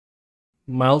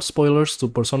Mild spoilers to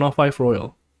Persona 5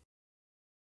 Royal.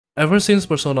 Ever since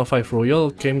Persona 5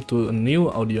 Royal came to a new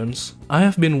audience, I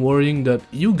have been worrying that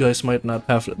you guys might not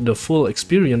have the full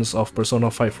experience of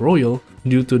Persona 5 Royal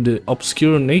due to the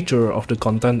obscure nature of the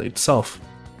content itself.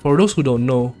 For those who don't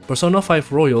know, Persona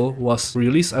 5 Royal was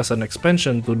released as an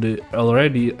expansion to the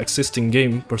already existing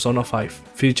game Persona 5,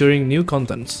 featuring new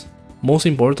contents. Most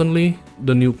importantly,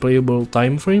 the new playable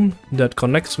time frame that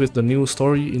connects with the new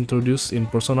story introduced in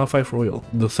Persona 5 Royal,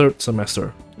 the third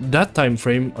semester. That time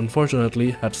frame unfortunately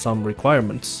had some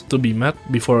requirements to be met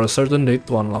before a certain date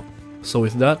to unlock. So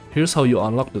with that, here's how you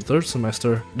unlock the third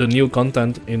semester, the new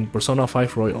content in Persona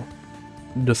 5 Royal.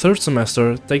 The third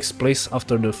semester takes place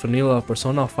after the vanilla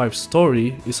Persona 5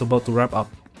 story is about to wrap up.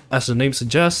 As the name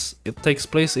suggests, it takes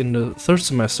place in the third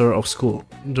semester of school.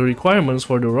 The requirements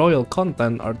for the royal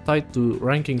content are tied to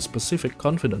ranking specific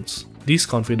confidants. These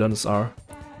confidants are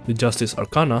the Justice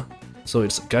Arcana, so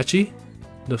it's Akechi,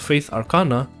 the Faith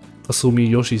Arcana, Kasumi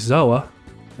Yoshizawa,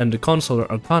 and the Counselor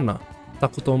Arcana,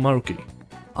 Takuto Maruki.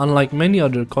 Unlike many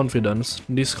other confidants,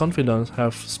 these confidants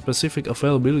have specific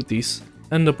availabilities,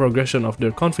 and the progression of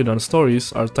their confidant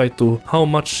stories are tied to how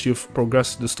much you've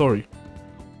progressed the story.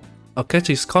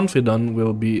 Akechi's confidant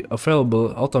will be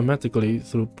available automatically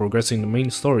through progressing the main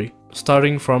story,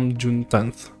 starting from June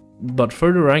 10th. But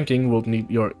further ranking will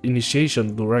need your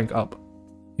initiation to rank up.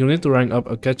 You'll need to rank up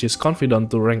Akechi's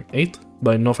confidant to rank 8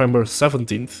 by November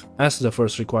 17th as the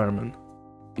first requirement.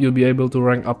 You'll be able to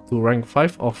rank up to rank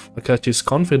 5 of Akechi's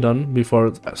confidant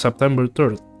before September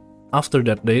 3rd. After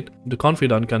that date, the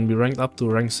confidant can be ranked up to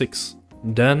rank 6.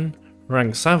 Then,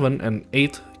 rank 7 and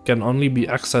 8 can only be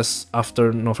accessed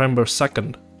after November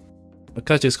 2nd.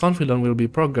 Akechi's confidant will be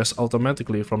progressed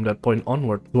automatically from that point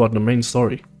onward toward the main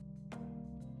story.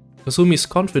 Kasumi's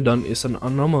confidant is an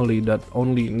anomaly that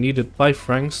only needed 5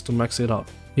 ranks to max it out.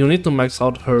 You'll need to max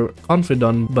out her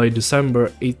confidant by December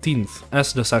 18th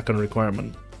as the second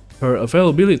requirement. Her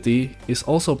availability is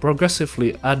also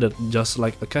progressively added just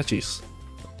like Akechi's.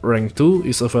 Rank 2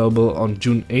 is available on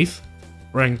June 8th,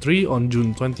 Rank 3 on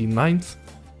June 29th,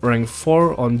 Rank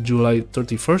 4 on July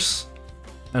 31st,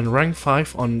 and Rank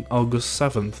 5 on August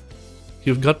 7th.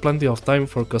 You've got plenty of time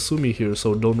for Kasumi here,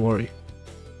 so don't worry.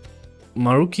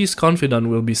 Maruki's confidant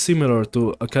will be similar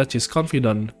to Akechi's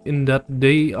confidant in that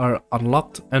they are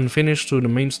unlocked and finished through the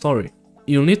main story.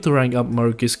 You'll need to rank up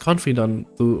Maruki's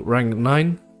confidant to rank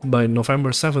 9 by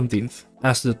November 17th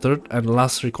as the third and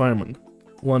last requirement.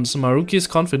 Once Maruki's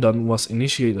confidant was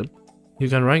initiated, you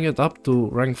can rank it up to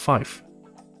rank 5.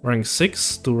 Rank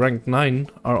 6 to rank 9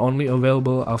 are only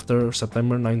available after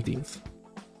September 19th.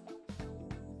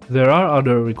 There are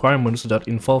other requirements that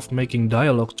involve making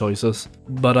dialogue choices,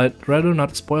 but I'd rather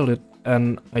not spoil it,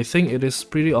 and I think it is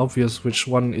pretty obvious which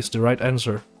one is the right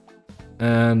answer.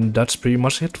 And that's pretty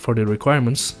much it for the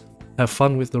requirements. Have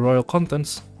fun with the royal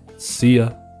contents. See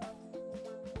ya!